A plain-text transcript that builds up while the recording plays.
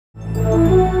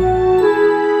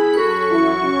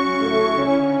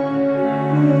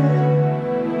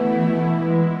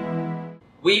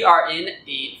We are in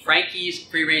the Frankie's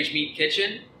free-range meat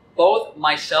kitchen. Both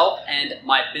myself and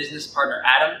my business partner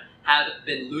Adam have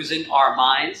been losing our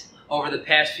minds over the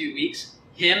past few weeks.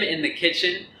 Him in the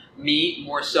kitchen, me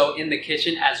more so in the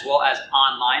kitchen as well as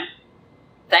online.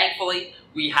 Thankfully,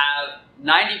 we have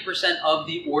 90% of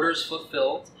the orders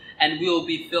fulfilled, and we will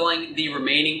be filling the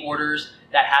remaining orders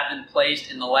that have been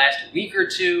placed in the last week or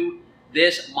two,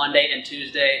 this Monday and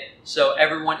Tuesday. So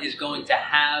everyone is going to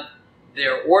have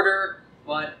their order.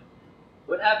 But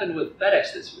what happened with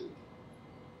FedEx this week?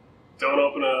 Don't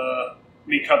open a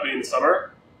meat company in the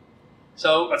summer.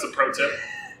 So that's a pro tip.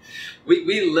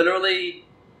 We literally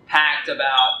packed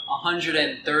about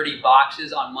 130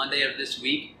 boxes on Monday of this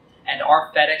week, and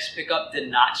our FedEx pickup did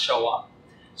not show up.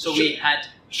 So we had...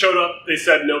 Showed up, they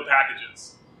said no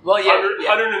packages. Well, yeah,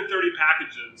 130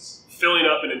 packages, filling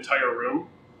up an entire room.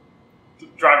 The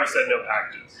driver said no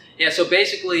packages. Yeah, so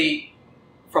basically,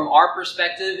 from our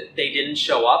perspective, they didn't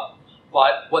show up,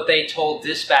 but what they told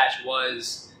dispatch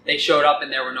was they showed up and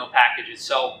there were no packages.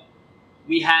 So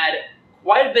we had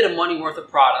quite a bit of money worth of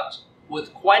product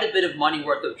with quite a bit of money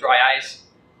worth of dry ice.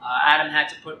 Adam had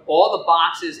to put all the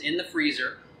boxes in the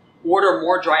freezer, order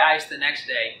more dry ice the next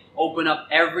day, open up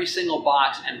every single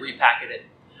box and repacket it.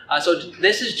 So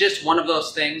this is just one of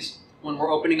those things when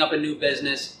we're opening up a new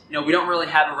business. You know, we don't really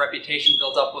have a reputation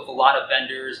built up with a lot of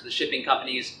vendors, the shipping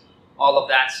companies, all of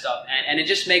that stuff. And it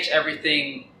just makes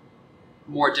everything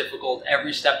more difficult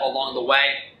every step along the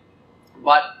way.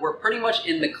 But we're pretty much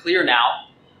in the clear now.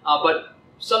 But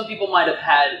some people might have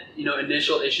had,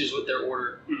 initial issues with their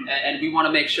order. And we want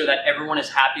to make sure that everyone is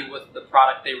happy with the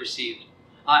product they received.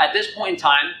 At this point in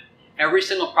time, every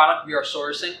single product we are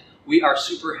sourcing, we are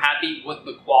super happy with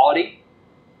the quality.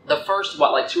 The first,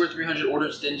 200 or 300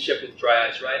 orders didn't ship with dry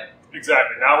ice, right?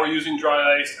 Exactly. Now we're using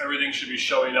dry ice. Everything should be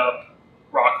showing up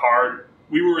rock hard.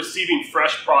 We were receiving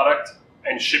fresh product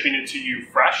and shipping it to you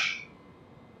fresh,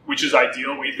 which is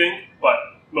ideal, we think, but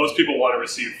most people want to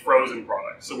receive frozen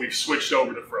product. So we've switched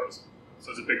over to frozen.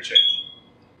 So it's a big change.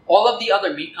 All of the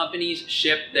other meat companies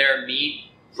ship their meat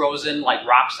frozen, like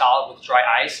rock solid with dry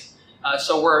ice.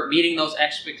 So we're meeting those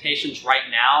expectations right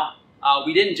now.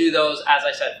 We didn't do those, as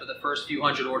I said, for the first few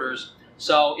hundred orders.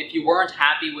 So if you weren't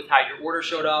happy with how your order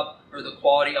showed up or the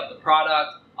quality of the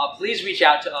product, please reach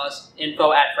out to us,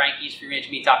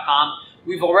 info@frankiesfreerangemeat.com.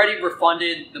 We've already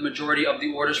refunded the majority of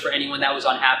the orders for anyone that was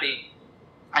unhappy.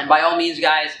 And by all means,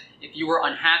 guys, if you were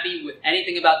unhappy with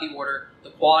anything about the order,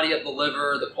 the quality of the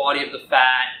liver, the quality of the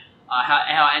fat,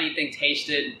 how anything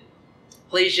tasted,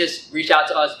 please just reach out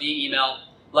to us via email.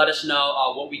 Let us know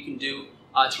what we can do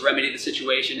to remedy the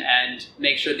situation and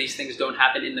make sure these things don't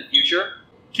happen in the future.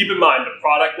 Keep in mind, the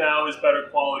product now is better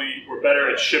quality. We're better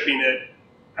at shipping it.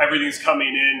 Everything's coming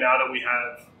in now that we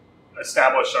have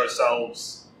established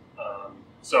ourselves.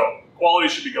 So quality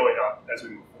should be going up as we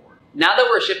move forward. Now that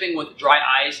we're shipping with dry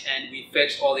ice and we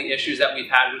fixed all the issues that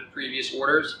we've had with previous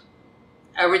orders,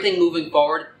 everything moving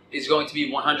forward is going to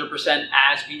be 100%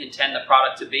 as we intend the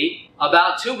product to be.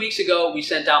 About 2 weeks ago, we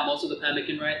sent out most of the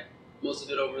pemmican, right? Most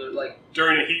of it over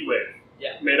during a heat wave.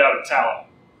 Yeah. Made out of tallow.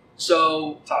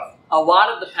 So tough. A lot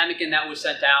of the pemmican that was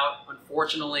sent out,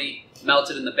 unfortunately,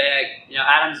 melted in the bag.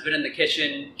 Adam's been in the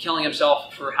kitchen killing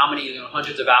himself for how many,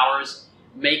 hundreds of hours,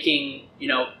 making,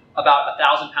 about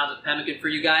 1,000 pounds of pemmican for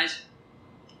you guys.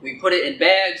 We put it in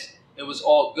bags. It was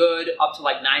all good up to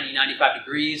 90, 95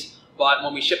 degrees. But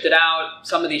when we shipped it out,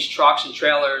 some of these trucks and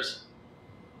trailers,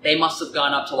 they must have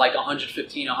gone up to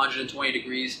 115, 120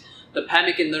 degrees. The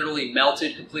pemmican literally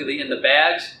melted completely in the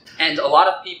bags. And a lot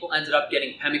of people ended up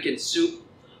getting pemmican soup.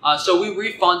 So we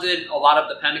refunded a lot of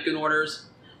the pemmican orders.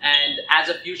 And as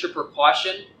a future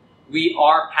precaution, we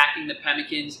are packing the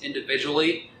pemmicans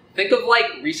individually. Think of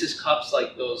Reese's Cups,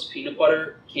 those peanut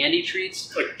butter candy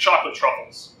treats. Like chocolate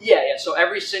truffles. Yeah. So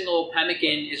every single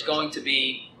pemmican is going to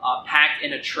be packed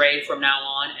in a tray from now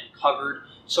on and covered.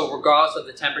 So regardless of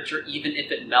the temperature, even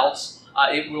if it melts,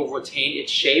 it will retain its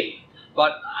shape.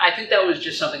 But I think that was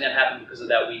just something that happened because of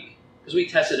that week. Because we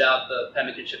tested out the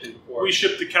pemmican shipping before. We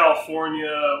shipped to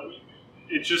California.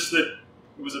 It's just that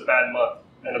it was a bad month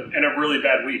and a really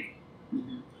bad week.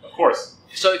 Of course.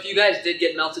 So if you guys did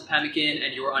get melted pemmican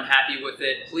and you were unhappy with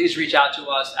it, please reach out to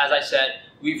us. As I said,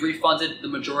 we've refunded the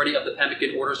majority of the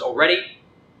pemmican orders already.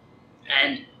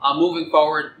 And moving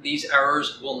forward, these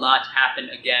errors will not happen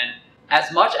again. As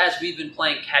much as we've been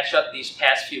playing catch up these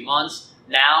past few months,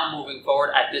 now moving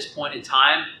forward at this point in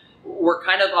time, we're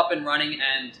kind of up and running,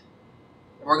 and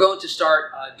we're going to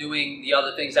start doing the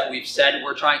other things that we've said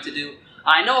we're trying to do.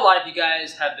 I know a lot of you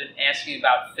guys have been asking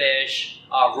about fish,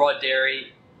 raw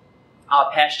dairy,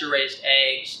 pasture-raised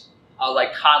eggs,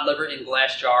 like cod liver in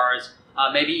glass jars,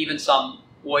 maybe even some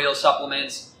oil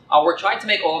supplements. We're trying to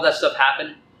make all of that stuff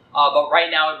happen, but right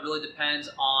now it really depends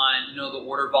on the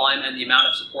order volume and the amount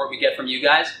of support we get from you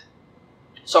guys.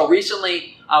 So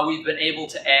recently, we've been able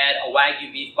to add a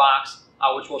Wagyu beef box,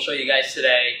 which we'll show you guys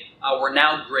today. We're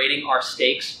now grading our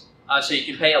steaks, so you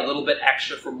can pay a little bit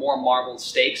extra for more marbled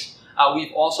steaks.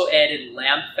 We've also added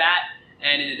lamb fat,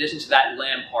 and in addition to that,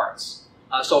 lamb hearts.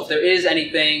 So if there is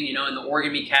anything, in the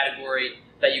organ meat category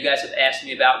that you guys have asked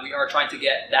me about, we are trying to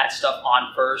get that stuff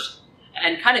on first,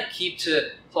 and kind of keep to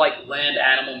like land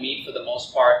animal meat for the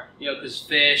most part, because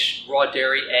fish, raw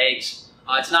dairy, eggs,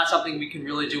 it's not something we can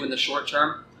really do in the short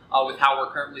term with how we're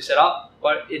currently set up,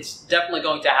 but it's definitely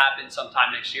going to happen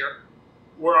sometime next year.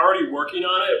 We're already working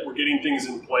on it. We're getting things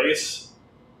in place.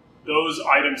 Those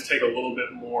items take a little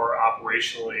bit more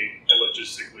operationally and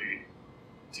logistically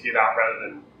to get out rather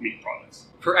than meat products.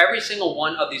 For every single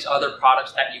one of these other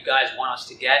products that you guys want us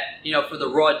to get, for the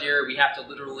raw dairy, we have to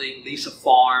literally lease a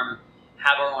farm,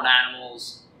 have our own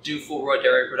animals, do full raw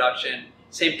dairy production.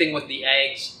 Same thing with the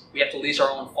eggs. We have to lease our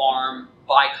own farm,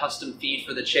 buy custom feed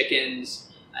for the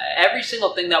chickens. Every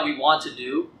single thing that we want to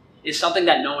do is something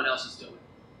that no one else is doing.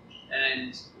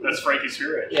 And that's Frankie's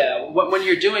spirit. Yeah, when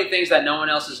you're doing things that no one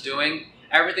else is doing,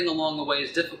 everything along the way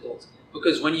is difficult.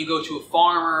 Because when you go to a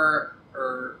farmer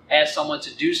or ask someone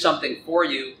to do something for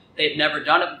you, they've never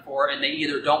done it before, and they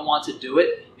either don't want to do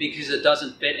it because it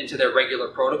doesn't fit into their regular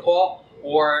protocol,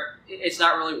 or it's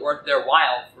not really worth their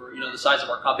while for the size of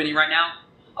our company right now.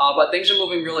 But things are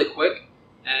moving really quick,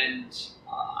 and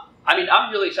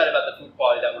I'm really excited about the food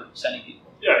quality that we're sending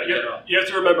people. Yeah, you have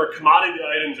to remember commodity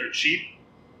items are cheap,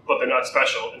 but they're not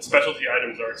special, and specialty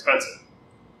items are expensive.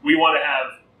 We want to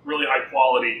have really high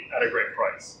quality at a great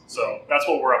price, so that's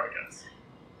what we're up against.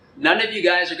 None of you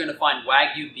guys are going to find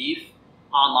Wagyu beef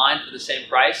online for the same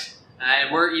price,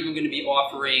 and we're even going to be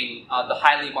offering the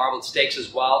highly marbled steaks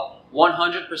as well,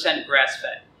 100%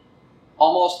 grass-fed.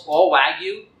 Almost all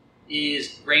Wagyu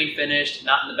is grain finished,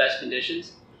 not in the best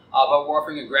conditions, but we're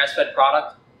offering a grass-fed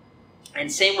product.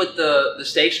 And same with the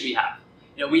steaks we have.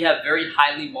 We have very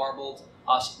highly marbled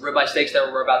ribeye steaks that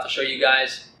we're about to show you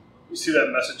guys. You see that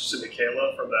message to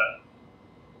Michaela from that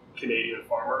Canadian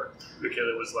farmer?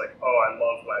 Michaela was like, "Oh, I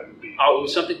love Wagyu beef." Oh, it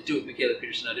was something to do with Michaela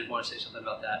Peterson. I did want to say something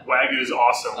about that. Wagyu is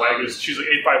awesome. She's like,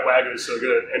 8.5 Wagyu is so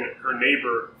good. And her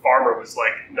neighbor farmer was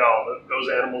like, "No, those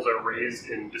animals are raised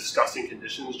in disgusting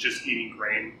conditions, just eating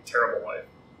grain, terrible life,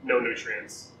 no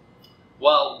nutrients."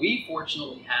 Well, we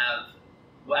fortunately have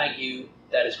Wagyu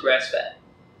that is grass-fed.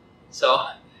 So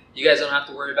you guys don't have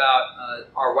to worry about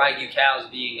our Wagyu cows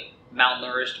being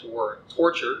malnourished or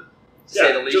tortured, to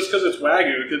say the least. Just because it's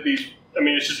Wagyu, it could be,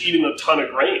 it's just eating a ton of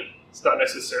grain. It's not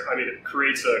necessarily, it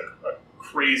creates a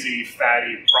crazy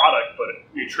fatty product,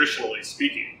 but nutritionally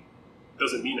speaking, it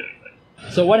doesn't mean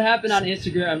anything. So what happened on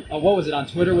Instagram? What was it, on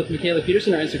Twitter with Michaela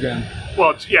Peterson or Instagram?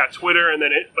 Well, yeah, Twitter, and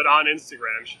then but on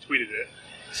Instagram, she tweeted it.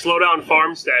 Slow Down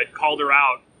Farmstead called her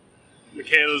out.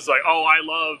 Michaela's like, "Oh, I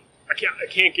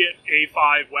can't get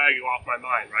A5 Wagyu off my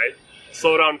mind, right?"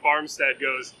 Slow Down Farmstead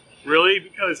goes, "Really?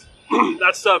 Because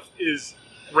that stuff is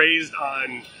raised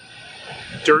on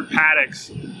dirt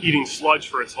paddocks, eating sludge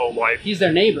for its whole life." He's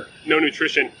their neighbor. No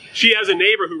nutrition. She has a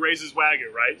neighbor who raises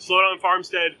Wagyu, right? Slow Down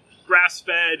Farmstead,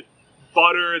 grass-fed,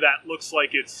 butter that looks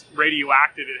like it's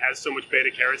radioactive. It has so much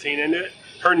beta-carotene in it.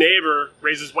 Her neighbor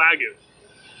raises Wagyu.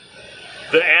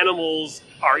 The animals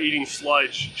are eating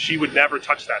sludge. She would never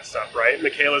touch that stuff, right?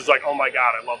 Michaela's like, "Oh my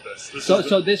God, I love this."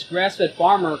 So this grass-fed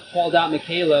farmer called out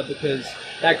Michaela because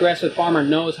that grass-fed farmer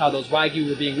knows how those Wagyu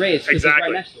were being raised. Exactly.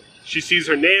 Right next to her. She sees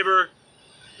her neighbor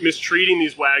mistreating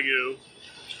these Wagyu,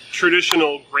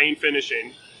 traditional grain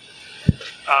finishing.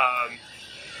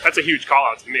 That's a huge call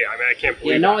out to me. I can't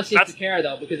believe. Yeah, no one seems to care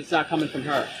though because it's not coming from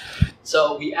her.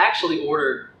 So we actually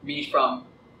ordered meat from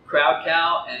Crowd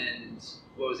Cow and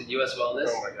what was it, US Wellness?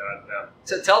 Oh my God, yeah.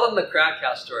 So tell them the Crowd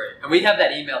Cow story. And we have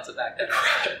that email to back that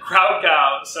up. Crowd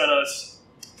Cow sent us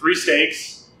 3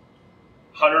 steaks,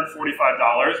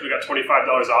 $145. We got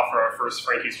 $25 off for our first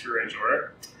Frankie's Free Range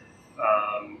order.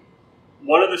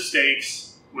 One of the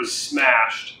steaks was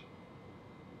smashed,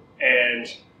 and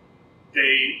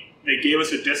they gave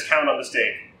us a discount on the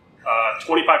steak,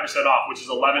 25% off, which is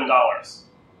 $11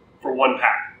 for 1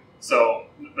 pack. So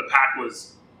the pack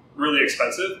was really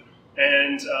expensive.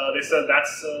 And they said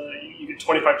that's you get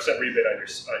 25% rebate on your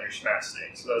smashed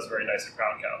steak, so that was very nice at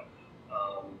Crowd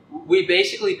Cow. We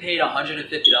basically paid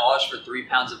 $150 for 3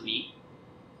 pounds of meat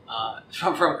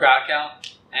from Crowd Cow,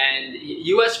 and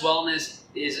US Wellness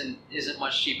isn't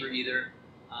much cheaper either.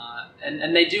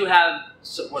 And they do have,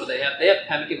 so what do they have? They have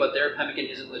pemmican, but their pemmican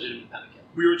isn't legitimate pemmican.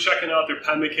 We were checking out their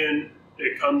pemmican.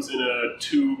 It comes in a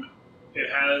tube. It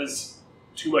has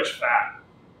too much fat.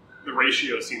 The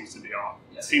ratio seems to be off.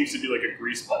 Yeah. It seems to be like a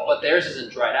grease ball. But theirs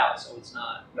isn't dried out, so it's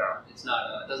not. No. It's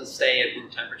not. It doesn't stay at room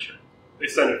temperature. They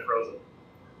send it frozen.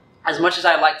 As much as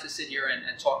I like to sit here and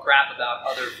talk crap about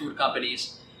other food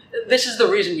companies, this is the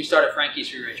reason we started Frankie's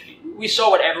Free Range Meat. We saw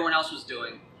what everyone else was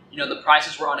doing. You know, the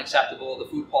prices were unacceptable, the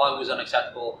food quality was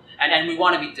unacceptable, and we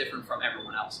want to be different from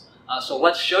everyone else. So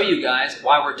let's show you guys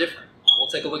why we're different. We'll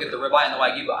take a look at the ribeye and the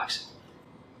Wagyu box.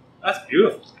 That's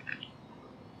beautiful.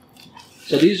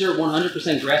 So these are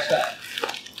 100% grass-fed.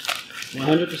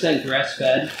 100%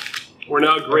 grass-fed. We're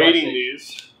now grading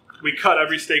these. We cut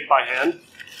every steak by hand,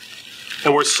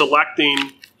 and we're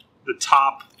selecting the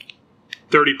top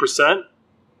 30%.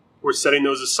 We're setting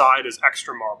those aside as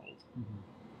extra marbled.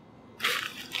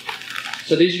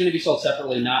 So these are going to be sold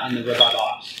separately, not in the ribeye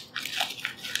box.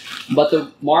 But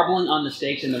the marbling on the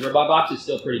steaks in the ribeye box is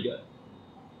still pretty good,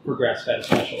 for grass-fed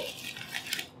especially.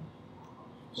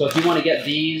 So if you want to get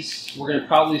these, we're going to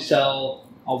probably sell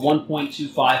a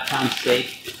 1.25 pound steak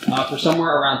for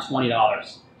somewhere around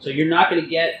 $20. So you're not going to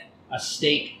get a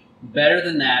steak better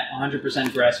than that,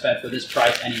 100% grass-fed, for this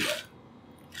price anywhere.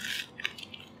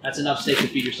 That's enough steak to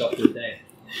feed yourself for a day.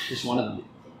 Just one of them.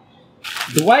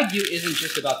 The Wagyu isn't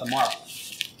just about the marble.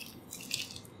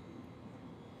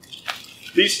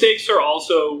 These steaks are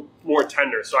also more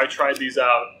tender, so I tried these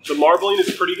out. The marbling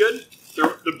is pretty good.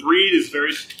 The breed is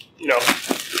very,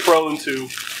 prone to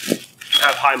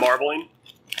have high marbling.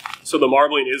 So the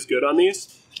marbling is good on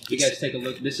these. You guys take a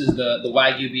look. This is the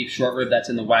Wagyu beef short rib that's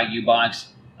in the Wagyu box.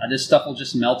 This stuff will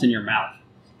just melt in your mouth.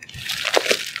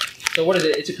 So what is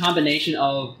it? It's a combination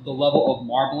of the level of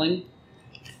marbling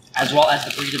as well as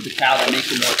the breed of the cow that makes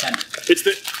it more tender. It's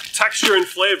the texture and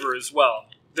flavor as well.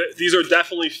 These are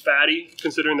definitely fatty,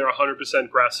 considering they're 100%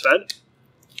 grass-fed.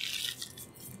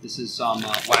 This is some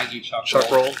Wagyu chuck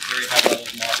roll. Very high level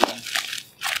of marbling.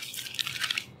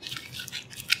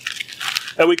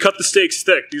 And we cut the steaks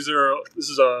thick. This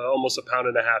is almost a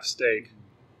 1.5 pound steak.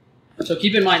 So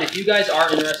keep in mind, if you guys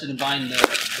are interested in buying the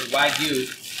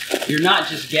Wagyu, you're not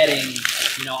just getting,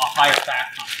 a higher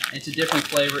fat content. It's a different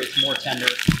flavor. It's more tender.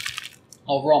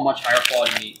 Overall, much higher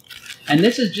quality meat. And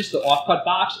this is just the off-cut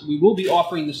box. We will be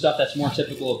offering the stuff that's more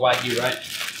typical of Wagyu, right?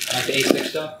 Like the A6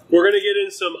 stuff. We're going to get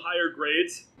in some higher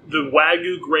grades. The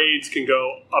Wagyu grades can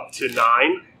go up to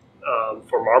 9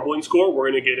 for marbling score.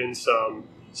 We're going to get in some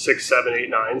 6, 7,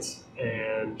 8, 9s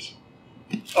and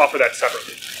offer that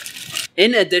separately.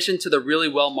 In addition to the really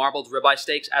well marbled ribeye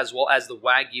steaks as well as the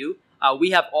Wagyu,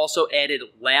 we have also added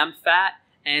lamb fat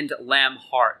and lamb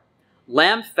heart.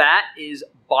 Lamb fat is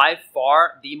by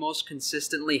far the most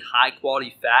consistently high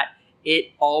quality fat.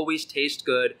 It always tastes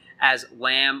good as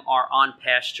lamb are on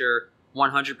pasture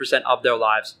 100% of their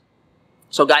lives.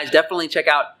 So guys, definitely check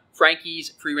out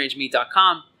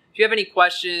frankiesfreerangemeat.com. If you have any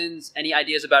questions, any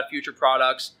ideas about future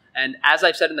products, and as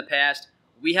I've said in the past,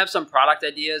 we have some product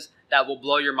ideas that will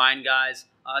blow your mind, guys,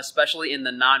 especially in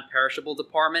the non-perishable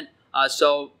department.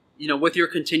 So, with your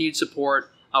continued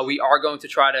support, we are going to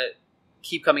try to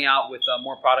keep coming out with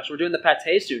more products. We're doing the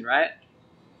pate soon, right?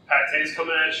 Pate's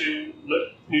coming at you.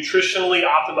 Nutritionally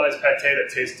optimized pate that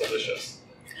tastes delicious.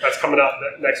 That's coming out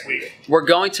next week. We're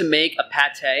going to make a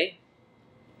pate,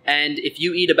 and if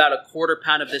you eat about a 1/4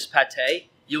 pound of this pate,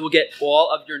 you will get all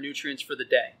of your nutrients for the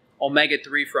day.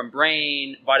 Omega-3 from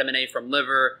brain, vitamin A from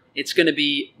liver. It's going to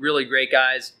be really great,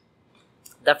 guys.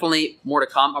 Definitely more to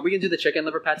come. Are we going to do the chicken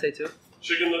liver pate too?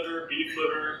 Chicken liver, beef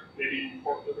liver, maybe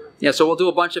pork liver. Yeah, so we'll do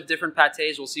a bunch of different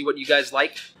pates. We'll see what you guys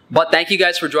like. But thank you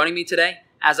guys for joining me today.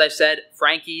 As I've said,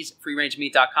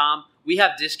 frankiesfreerangemeat.com. We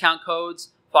have discount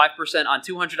codes, 5% on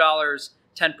 $200,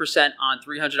 10% on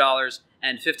 $300,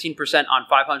 and 15% on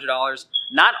 $500.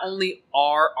 Not only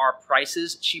are our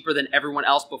prices cheaper than everyone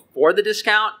else before the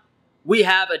discount, we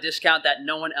have a discount that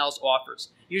no one else offers.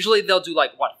 Usually they'll do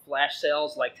flash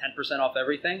sales, like 10% off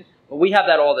everything, but we have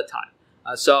that all the time.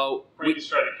 Frankie's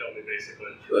trying to kill me,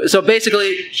 basically. So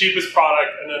basically, cheapest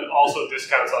product, and then also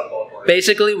discounts on both.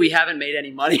 Basically, we haven't made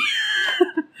any money.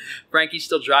 Frankie's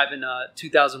still driving a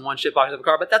 2001 shitbox of a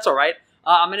car, but that's all right.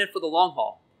 I'm in it for the long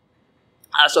haul.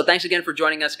 So thanks again for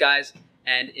joining us, guys,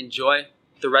 and enjoy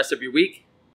the rest of your week.